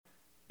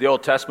The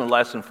Old Testament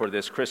lesson for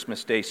this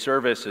Christmas Day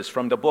service is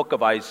from the book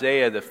of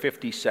Isaiah, the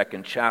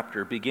 52nd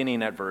chapter,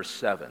 beginning at verse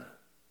 7.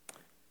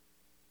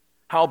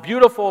 How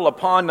beautiful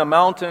upon the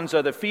mountains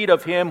are the feet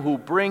of him who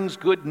brings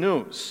good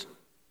news,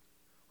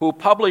 who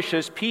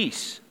publishes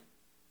peace,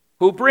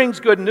 who brings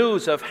good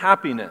news of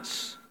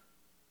happiness,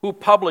 who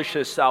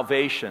publishes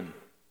salvation,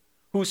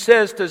 who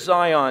says to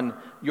Zion,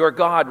 your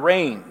God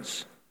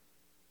reigns.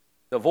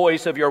 The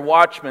voice of your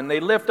watchmen, they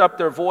lift up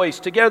their voice.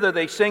 Together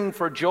they sing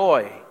for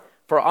joy.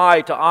 For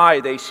eye to eye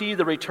they see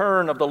the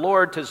return of the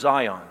Lord to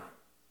Zion.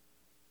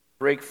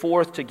 Break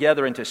forth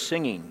together into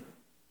singing,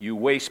 you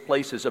waste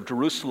places of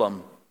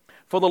Jerusalem.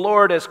 For the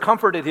Lord has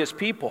comforted his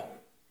people.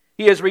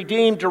 He has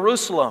redeemed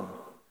Jerusalem.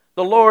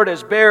 The Lord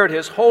has bared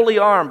his holy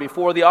arm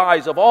before the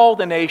eyes of all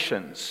the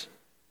nations,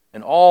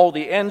 and all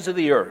the ends of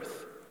the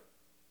earth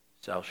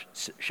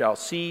shall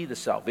see the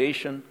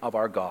salvation of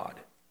our God.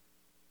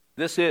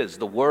 This is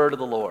the word of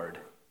the Lord.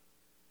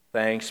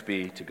 Thanks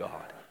be to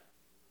God.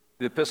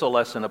 The epistle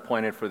lesson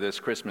appointed for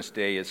this Christmas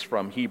Day is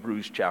from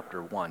Hebrews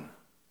chapter 1.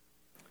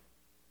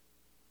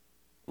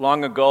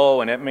 Long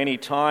ago and at many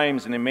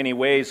times and in many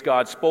ways,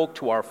 God spoke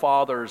to our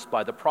fathers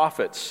by the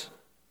prophets.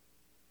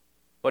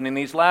 But in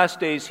these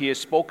last days he has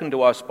spoken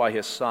to us by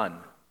his Son,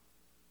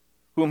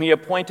 whom he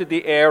appointed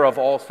the heir of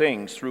all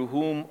things, through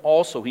whom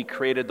also he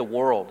created the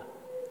world.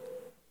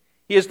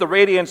 He is the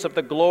radiance of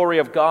the glory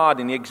of God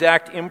and the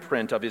exact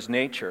imprint of his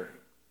nature.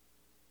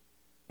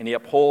 And he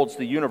upholds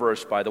the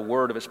universe by the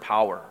word of his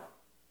power.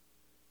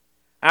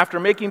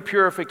 After making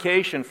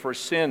purification for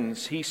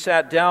sins, he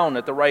sat down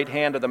at the right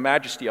hand of the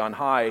Majesty on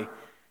high,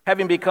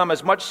 having become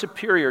as much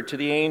superior to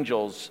the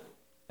angels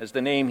as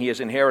the name he has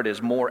inherited is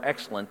more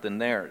excellent than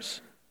theirs.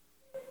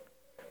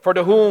 For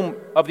to whom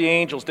of the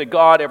angels did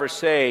God ever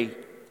say,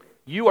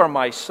 you are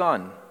my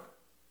son,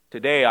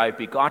 today I have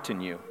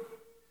begotten you?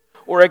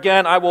 Or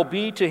again, I will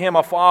be to him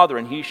a father,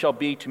 and he shall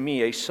be to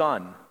me a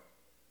son.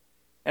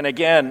 And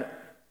again,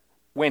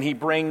 when he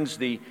brings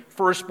the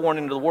firstborn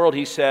into the world,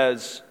 he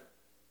says,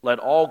 let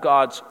all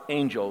God's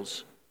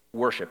angels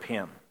worship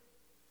him.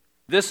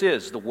 This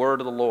is the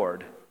word of the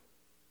Lord.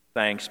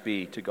 Thanks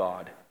be to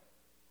God.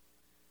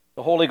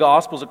 The Holy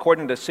Gospel is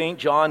according to St.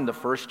 John, the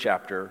 1st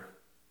chapter.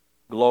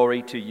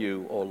 Glory to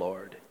you, O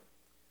Lord.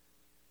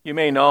 You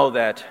may know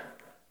that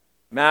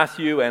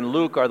Matthew and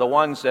Luke are the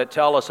ones that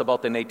tell us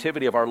about the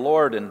nativity of our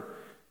Lord,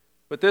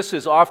 but this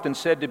is often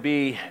said to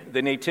be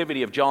the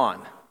nativity of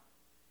John,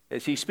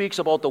 as he speaks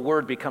about the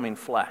Word becoming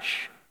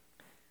flesh.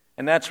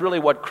 And that's really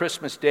what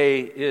Christmas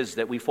Day is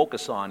that we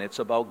focus on. It's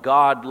about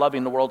God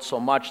loving the world so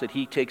much that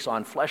he takes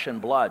on flesh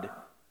and blood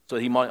so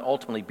that he might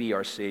ultimately be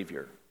our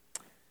Savior.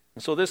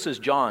 And so this is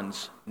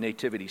John's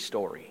nativity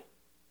story.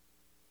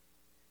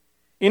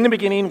 In the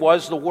beginning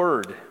was the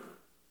Word,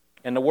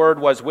 and the Word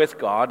was with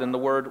God, and the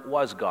Word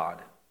was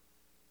God.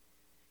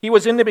 He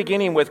was in the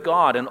beginning with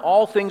God, and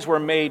all things were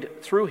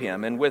made through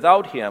him, and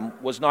without him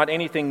was not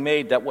anything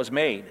made that was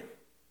made.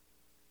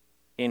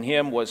 In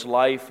him was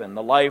life, and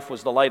the life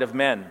was the light of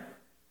men.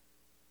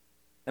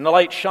 And the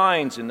light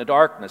shines in the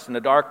darkness, and the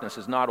darkness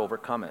has not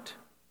overcome it.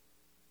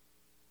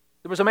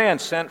 There was a man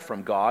sent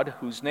from God,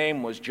 whose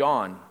name was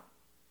John.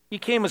 He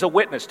came as a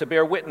witness to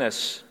bear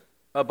witness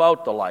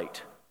about the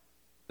light,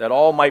 that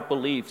all might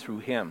believe through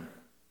him.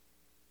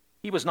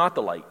 He was not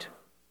the light,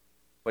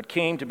 but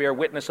came to bear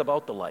witness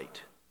about the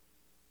light.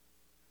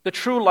 The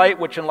true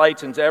light which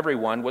enlightens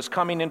everyone was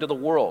coming into the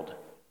world.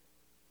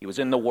 He was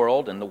in the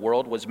world, and the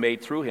world was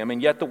made through him, and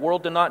yet the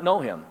world did not know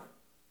him.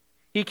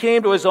 He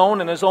came to his own,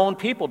 and his own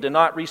people did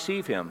not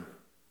receive him.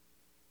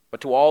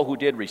 But to all who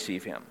did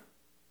receive him,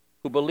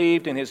 who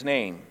believed in his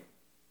name,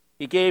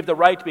 he gave the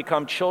right to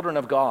become children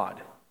of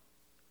God,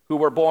 who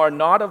were born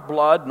not of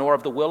blood, nor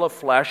of the will of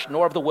flesh,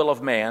 nor of the will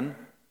of man,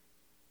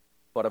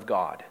 but of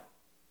God.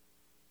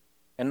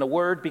 And the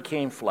Word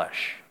became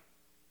flesh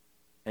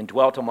and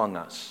dwelt among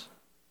us.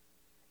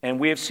 And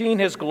we have seen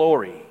his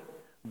glory.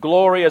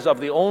 Glory as of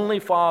the only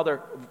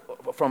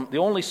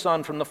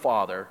Son from the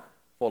Father,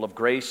 full of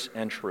grace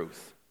and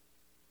truth.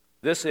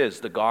 This is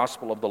the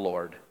gospel of the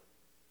Lord.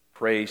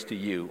 Praise to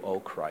you,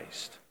 O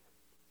Christ.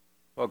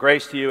 Well,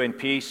 grace to you and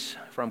peace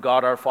from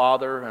God our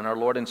Father and our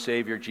Lord and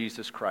Savior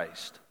Jesus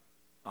Christ.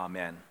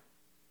 Amen.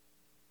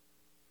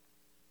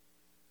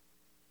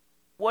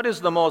 What is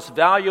the most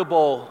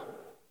valuable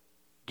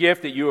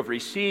gift that you have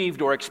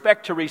received or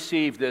expect to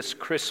receive this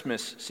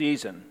Christmas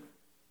season?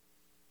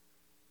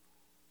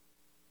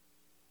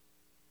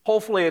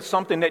 Hopefully it's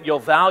something that you'll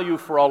value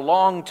for a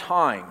long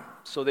time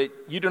so that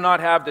you do not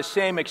have the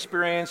same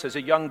experience as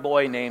a young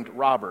boy named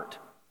Robert.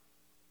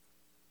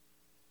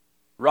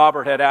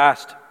 Robert had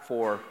asked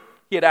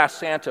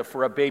Santa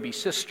for a baby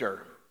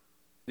sister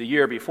the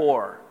year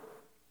before.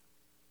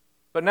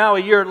 But now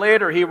a year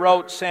later he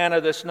wrote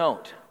Santa this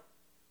note.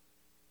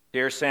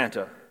 Dear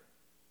Santa,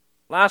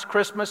 last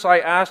Christmas I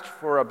asked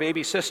for a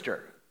baby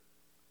sister.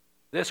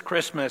 This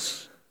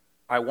Christmas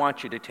I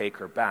want you to take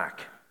her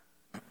back.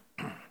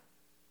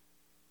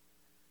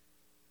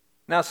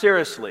 Now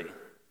seriously,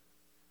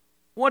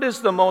 what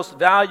is the most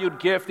valued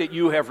gift that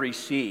you have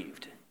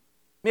received?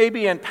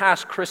 maybe in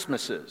past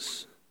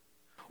Christmases?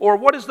 Or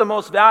what is the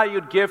most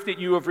valued gift that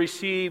you have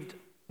received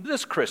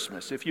this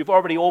Christmas, if you've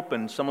already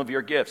opened some of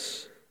your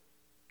gifts?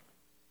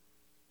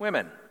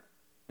 Women,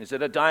 is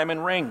it a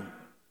diamond ring?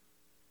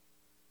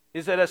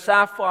 Is it a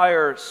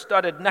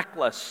sapphire-studded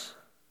necklace?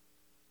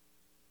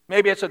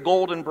 Maybe it's a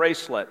golden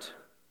bracelet,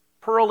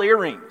 pearl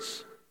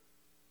earrings.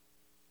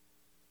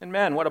 And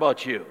men, what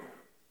about you?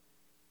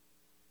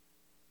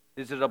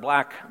 Is it a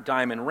black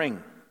diamond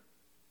ring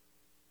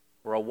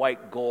or a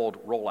white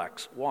gold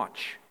Rolex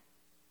watch?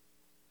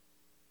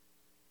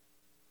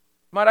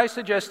 Might I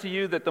suggest to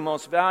you that the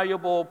most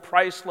valuable,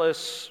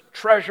 priceless,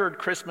 treasured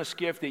Christmas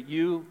gift that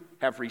you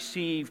have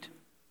received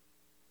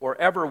or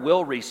ever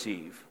will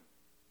receive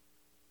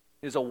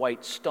is a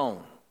white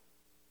stone.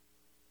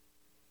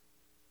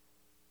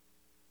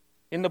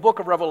 In the book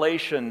of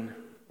Revelation,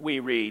 we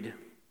read,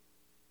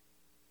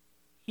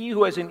 "He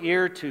who has an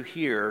ear to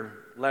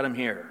hear, let him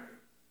hear.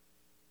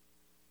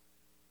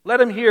 Let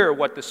him hear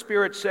what the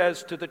Spirit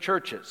says to the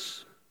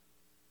churches.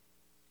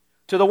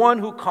 To the one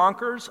who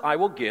conquers, I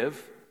will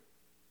give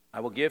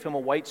him a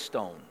white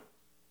stone,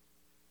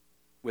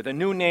 with a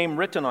new name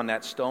written on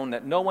that stone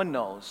that no one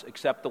knows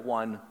except the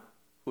one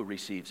who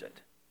receives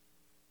it."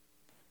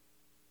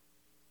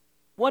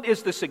 What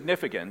is the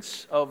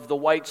significance of the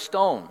white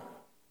stone?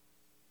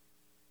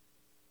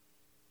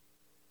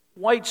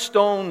 White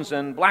stones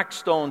and black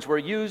stones were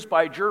used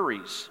by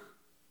juries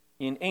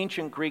in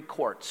ancient Greek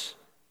courts.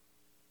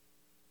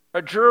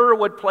 A juror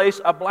would place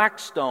a black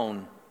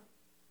stone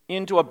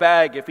into a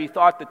bag if he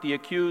thought that the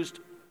accused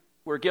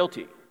were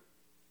guilty.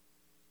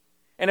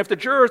 And if the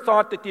juror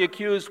thought that the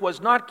accused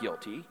was not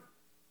guilty,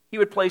 he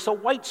would place a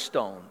white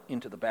stone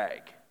into the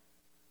bag.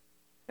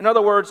 In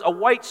other words, a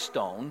white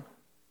stone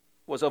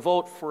was a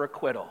vote for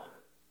acquittal.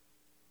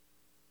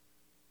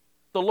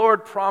 The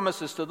Lord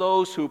promises to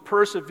those who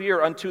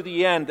persevere unto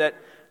the end that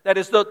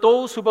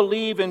those who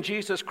believe in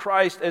Jesus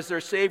Christ as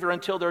their Savior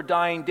until their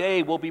dying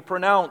day will be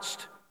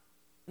pronounced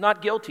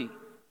not guilty,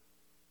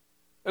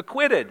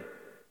 acquitted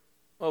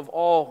of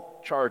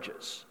all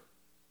charges.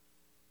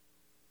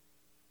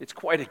 It's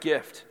quite a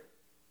gift.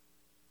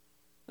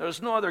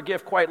 There's no other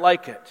gift quite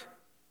like it.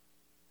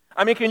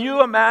 I mean, can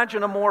you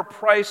imagine a more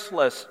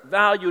priceless,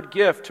 valued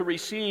gift to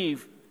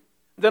receive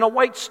than a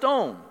white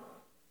stone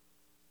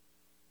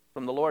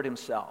from the Lord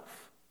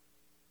Himself?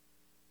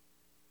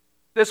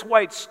 This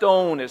white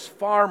stone is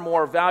far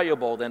more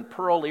valuable than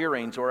pearl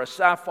earrings or a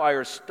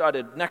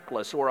sapphire-studded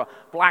necklace or a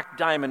black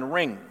diamond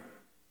ring.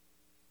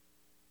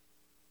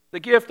 The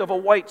gift of a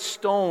white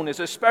stone is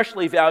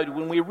especially valued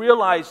when we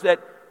realize that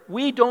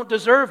we don't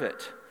deserve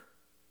it.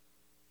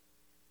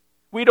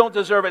 We don't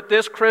deserve it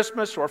this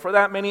Christmas or for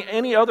that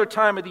any other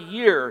time of the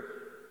year.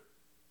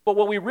 But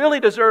what we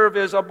really deserve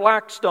is a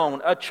black stone,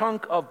 a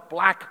chunk of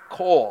black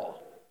coal,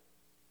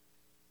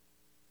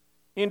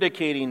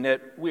 indicating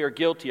that we are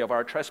guilty of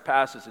our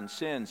trespasses and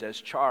sins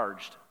as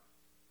charged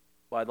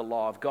by the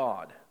law of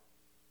God.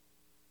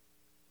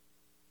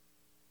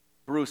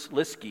 Bruce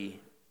Liskey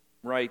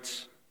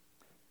writes,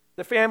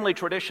 "The family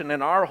tradition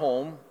in our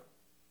home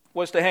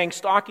was to hang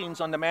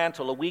stockings on the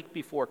mantle a week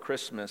before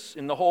Christmas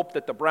in the hope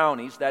that the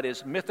brownies, that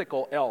is,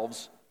 mythical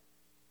elves,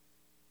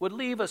 would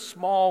leave a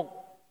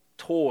small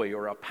toy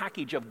or a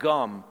package of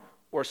gum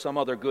or some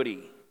other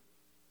goodie.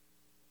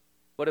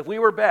 But if we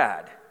were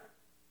bad,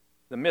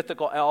 the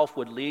mythical elf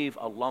would leave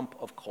a lump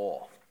of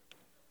coal."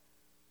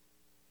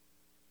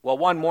 Well,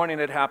 one morning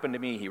it happened to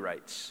me, he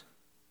writes.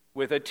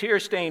 With a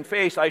tear-stained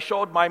face, I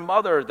showed my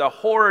mother the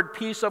horrid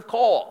piece of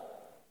coal.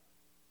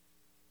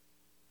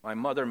 My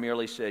mother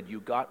merely said,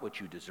 "You got what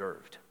you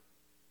deserved."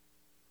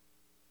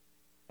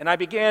 And I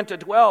began to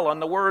dwell on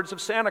the words of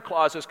Santa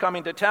Claus is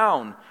coming to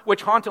town,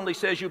 which hauntingly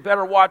says, "You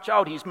better watch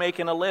out, he's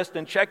making a list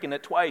and checking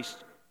it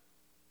twice,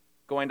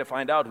 going to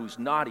find out who's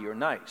naughty or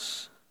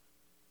nice."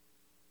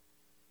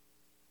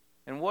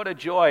 And what a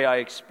joy I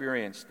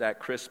experienced that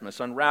Christmas,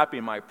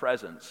 unwrapping my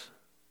presents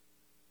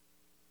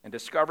and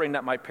discovering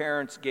that my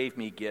parents gave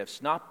me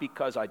gifts, not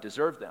because I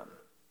deserved them,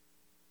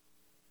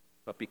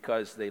 but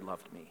because they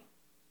loved me.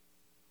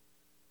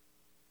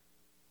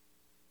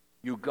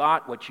 You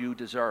got what you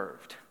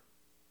deserved.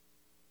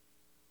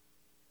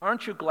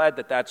 Aren't you glad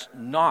that that's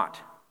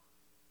not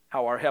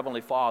how our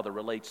Heavenly Father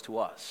relates to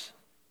us?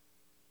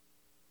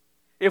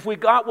 If we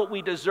got what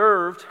we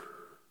deserved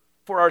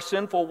for our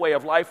sinful way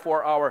of life,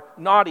 for our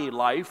naughty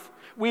life,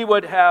 we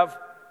would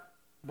have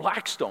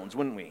black stones,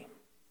 wouldn't we?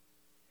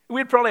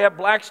 We'd probably have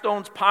black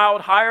stones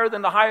piled higher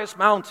than the highest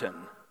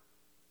mountain.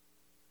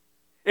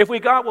 If we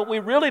got what we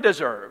really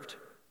deserved,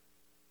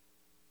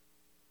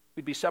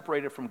 we'd be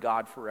separated from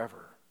God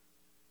forever.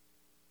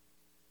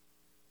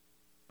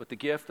 But the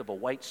gift of a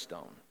white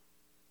stone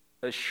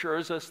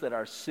assures us that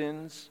our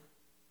sins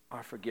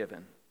are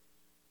forgiven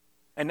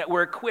and that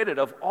we're acquitted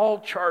of all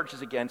charges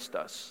against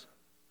us,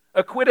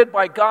 acquitted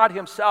by God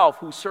Himself,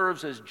 who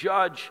serves as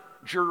judge,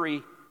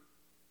 jury,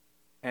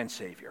 and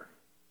Savior.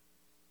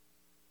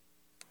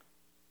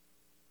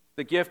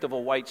 The gift of a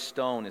white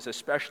stone is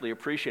especially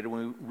appreciated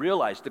when we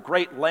realize the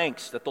great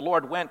lengths that the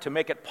Lord went to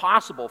make it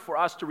possible for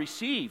us to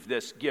receive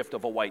this gift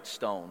of a white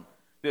stone,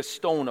 this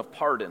stone of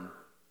pardon.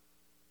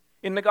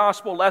 In the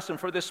gospel lesson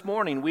for this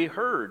morning, we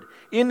heard,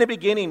 in the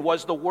beginning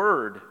was the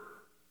Word,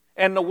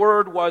 and the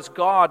Word was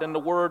God, and the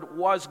Word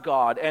was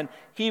God, and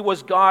He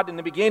was God in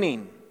the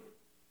beginning.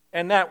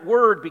 And that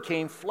Word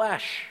became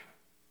flesh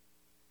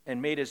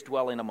and made His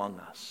dwelling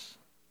among us.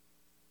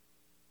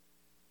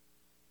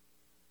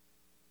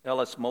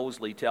 Ellis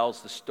Mosley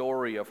tells the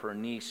story of her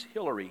niece,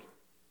 Hillary,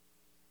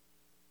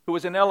 who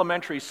was an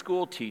elementary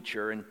school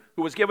teacher and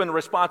who was given the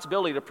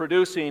responsibility of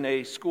producing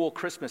a school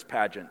Christmas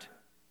pageant.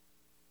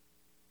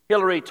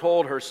 Hillary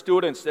told her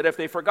students that if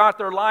they forgot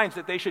their lines,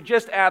 that they should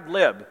just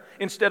ad-lib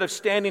instead of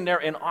standing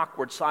there in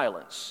awkward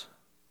silence.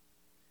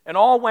 And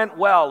all went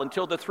well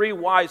until the three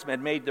wise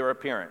men made their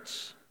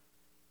appearance.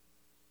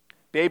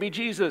 "Baby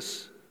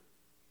Jesus,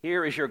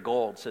 here is your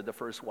gold," said the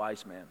first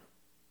wise man.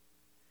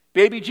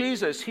 "Baby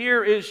Jesus,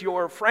 here is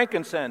your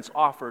frankincense,"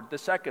 offered the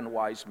second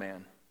wise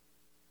man.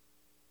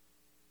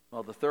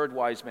 Well, the third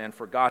wise man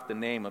forgot the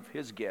name of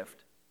his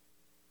gift,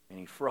 and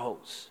he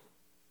froze.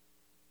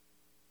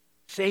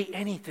 "Say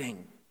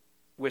anything,"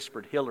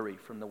 whispered Hillary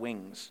from the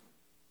wings.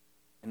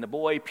 And the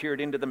boy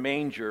peered into the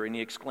manger, and he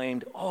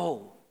exclaimed,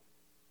 "Oh,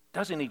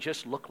 doesn't he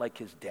just look like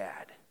his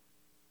dad?"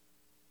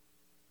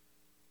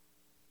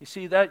 You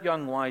see, that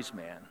young wise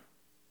man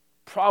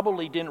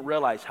probably didn't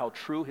realize how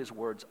true his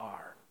words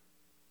are.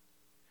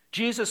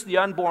 Jesus, the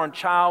unborn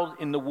child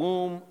in the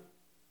womb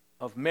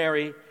of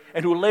Mary,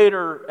 and who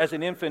later, as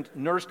an infant,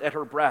 nursed at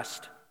her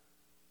breast,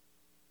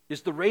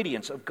 is the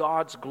radiance of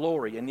God's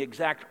glory and the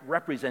exact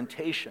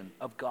representation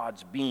of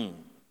God's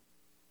being.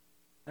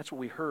 That's what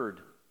we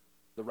heard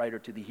the writer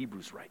to the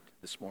Hebrews write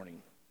this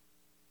morning.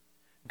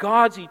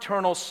 God's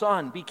eternal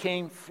Son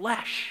became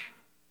flesh.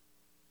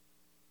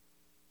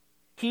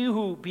 He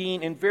who,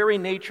 being in very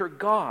nature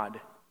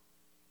God,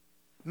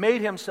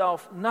 made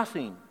himself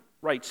nothing,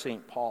 writes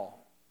St. Paul,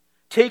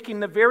 taking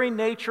the very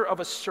nature of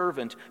a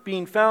servant,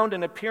 being found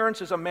in appearance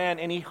as a man,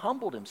 and he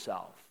humbled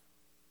himself.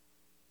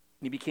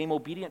 And he became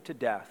obedient to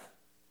death,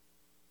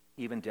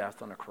 even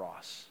death on a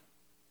cross.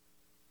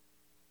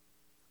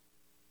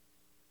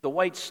 The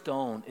white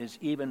stone is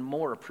even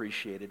more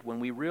appreciated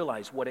when we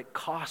realize what it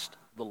cost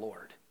the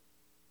Lord.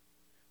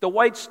 The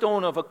white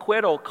stone of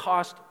acquittal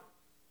cost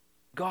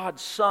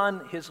God's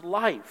Son his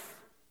life.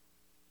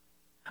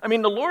 I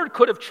mean, the Lord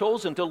could have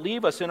chosen to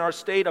leave us in our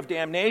state of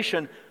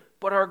damnation,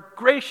 but our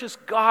gracious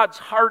God's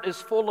heart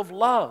is full of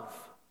love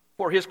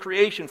for his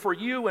creation, for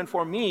you and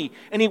for me,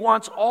 and he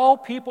wants all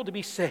people to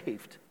be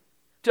saved,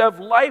 to have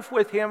life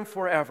with him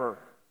forever.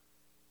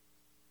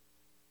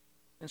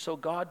 And so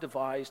God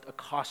devised a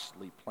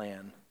costly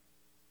plan.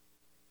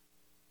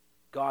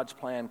 God's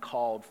plan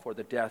called for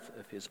the death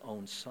of his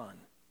own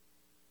Son.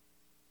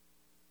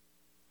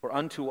 For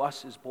unto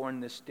us is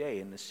born this day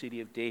in the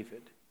city of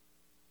David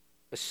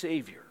a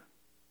Savior,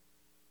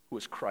 who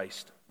is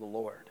Christ the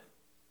Lord.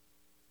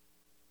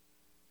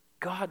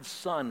 God's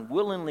Son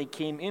willingly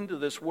came into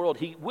this world.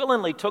 He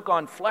willingly took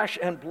on flesh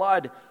and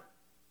blood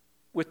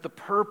with the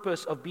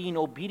purpose of being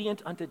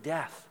obedient unto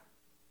death,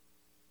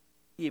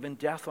 even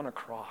death on a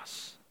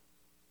cross.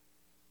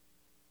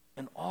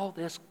 And all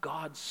this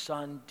God's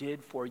Son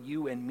did for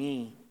you and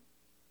me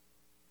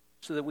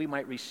so that we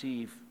might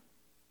receive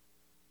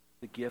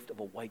the gift of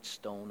a white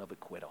stone of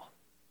acquittal.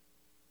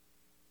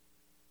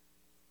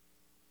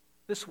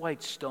 This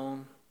white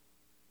stone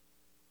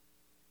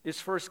is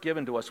first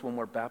given to us when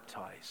we're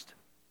baptized,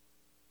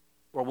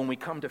 or when we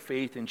come to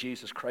faith in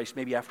Jesus Christ,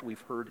 maybe after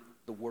we've heard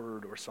the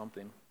word or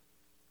something.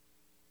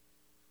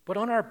 But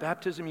on our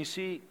baptism, you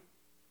see,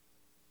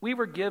 we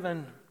were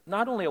given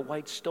not only a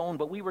white stone,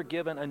 but we were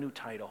given a new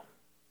title.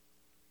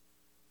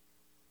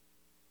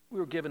 We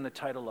were given the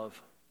title of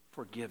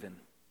forgiven.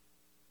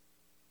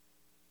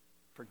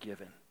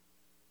 Forgiven.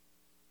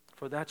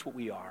 For that's what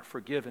we are,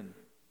 forgiven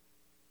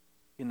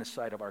in the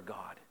sight of our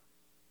God.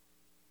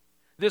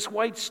 This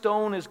white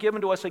stone is given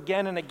to us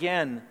again and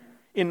again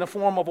in the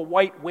form of a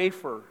white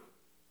wafer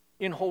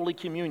in Holy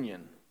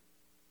Communion,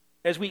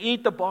 as we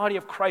eat the body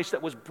of Christ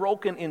that was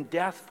broken in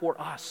death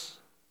for us.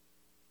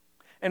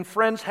 And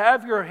friends,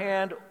 have your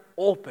hand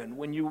open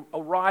when you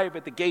arrive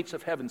at the gates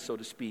of heaven, so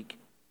to speak,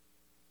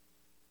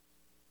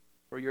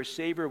 for your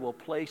Savior will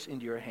place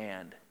into your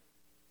hand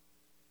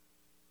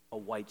a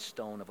white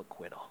stone of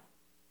acquittal.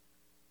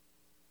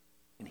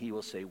 And he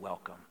will say,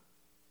 "Welcome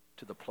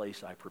to the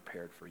place I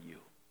prepared for you."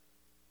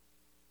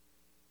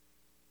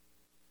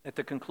 At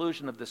the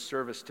conclusion of this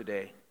service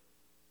today,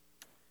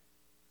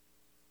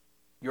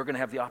 you're going to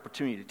have the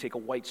opportunity to take a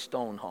white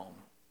stone home.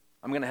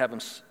 I'm going to have them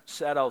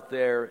set out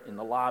there in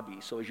the lobby.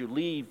 So as you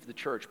leave the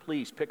church,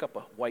 please pick up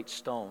a white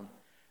stone.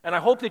 And I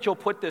hope that you'll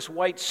put this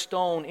white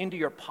stone into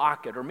your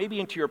pocket, or maybe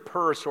into your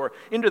purse, or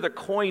into the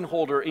coin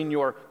holder in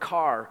your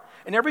car.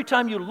 And every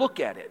time you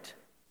look at it,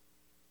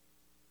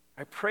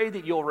 I pray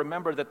that you'll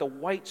remember that the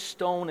white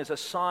stone is a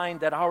sign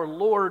that our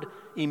Lord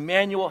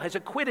Emmanuel has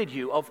acquitted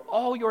you of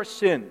all your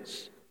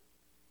sins.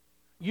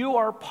 You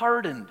are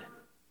pardoned.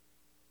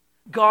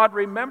 God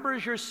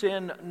remembers your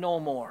sin no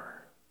more.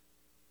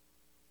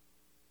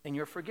 And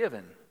you're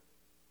forgiven.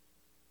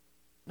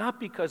 Not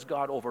because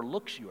God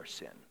overlooks your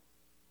sin.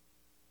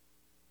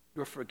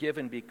 You're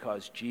forgiven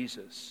because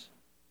Jesus,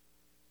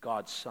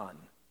 God's Son,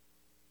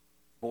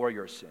 bore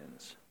your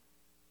sins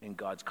and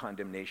God's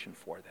condemnation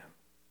for them.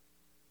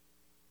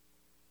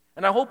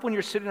 And I hope when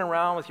you're sitting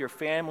around with your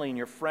family and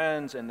your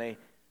friends and they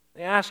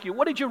ask you,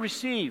 what did you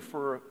receive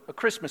for a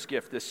Christmas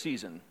gift this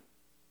season?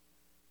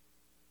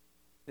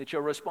 That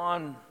you'll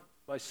respond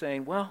by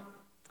saying, well,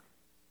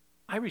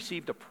 I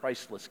received a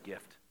priceless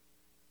gift,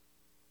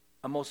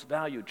 a most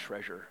valued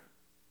treasure.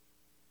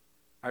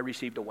 I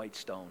received a white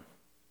stone.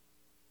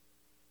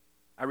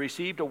 I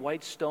received a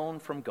white stone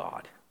from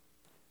God.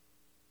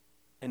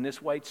 And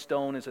this white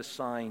stone is a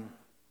sign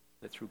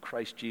that through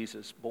Christ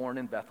Jesus, born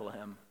in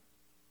Bethlehem,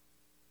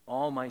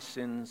 all my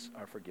sins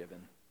are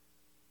forgiven.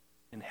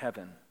 And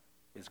heaven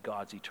is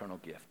God's eternal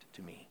gift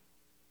to me.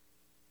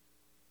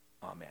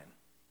 Amen.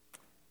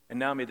 And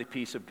now may the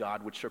peace of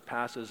God, which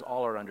surpasses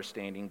all our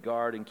understanding,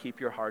 guard and keep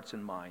your hearts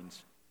and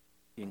minds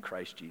in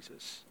Christ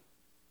Jesus.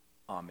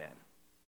 Amen.